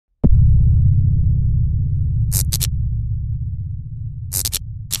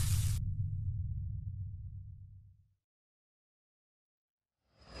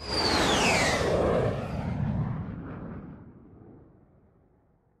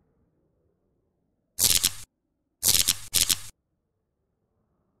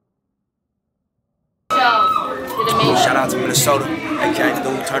out to Minnesota. aka the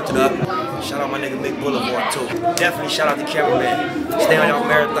dude who turned it up. Shout out my nigga Mick Boulevard too. Definitely shout out the cameraman. Stay on your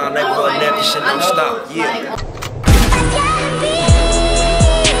marathon, neighborhood nap, this shit don't stop. Yeah.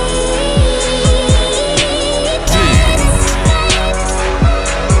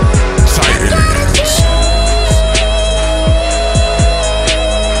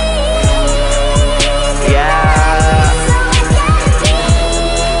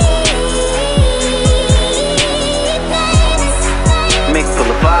 Mick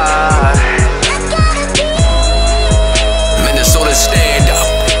Boulevard. Minnesota stand up.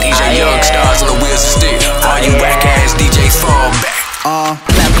 DJ Young Stars on the wheels of steel. All you whack ass DJs fall back.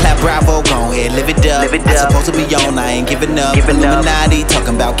 Clap, clap, bravo, gon' ahead, live it up. I'm supposed to be on, I ain't giving up. Illuminati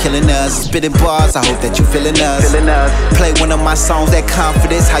talking about killing us. Spitting bars, I hope that you feeling us. Play one of my songs, that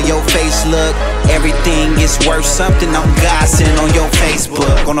confidence, how your face look. Everything is worth something, I'm gossiping on your Facebook.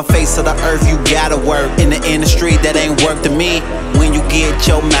 On the face of the earth, you gotta work. In the industry, that ain't work to me. When you get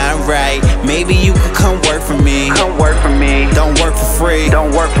your mind right, maybe you could come work for me. Come work for me. Don't work for free.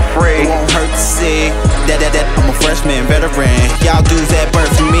 Don't work for free. It won't hurt to see that I'm a freshman, veteran. Y'all dudes that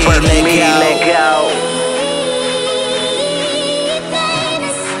birth for me, let go.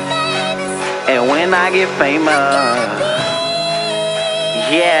 And when I get famous,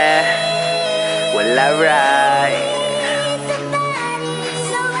 yeah, well alright.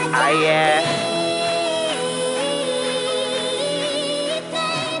 Yeah.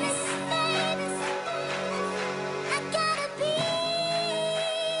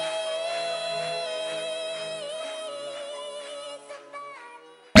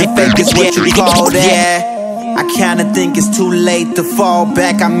 Fake is what you call that. I kinda think it's too late to fall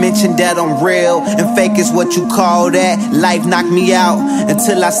back. I mentioned that I'm real, and fake is what you call that. Life knocked me out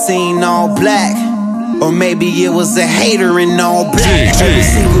until I seen all black. Or maybe it was a hater in all black. Every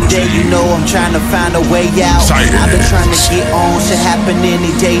single day, you know I'm trying to find a way out. I've been trying to get on, should happen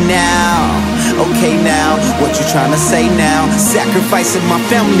any day now. Okay now, what you trying to say now? Sacrificing my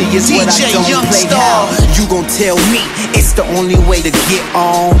family is what I don't play how. You gon' tell me it's the only way to get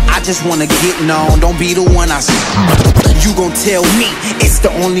on. I just wanna get known, don't be the one I You gon' tell me it's the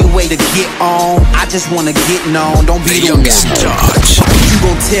only way to get on. I just wanna get known, don't be the one. You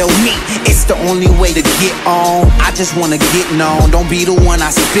gon' tell me it's the only way to get on. I just wanna get known, don't be the one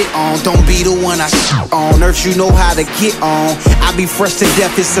I spit on. Don't be the one I shit on. Earth, you know how to get on. I be fresh to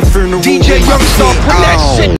death, it's a funeral. DJ Young Star, bring that shit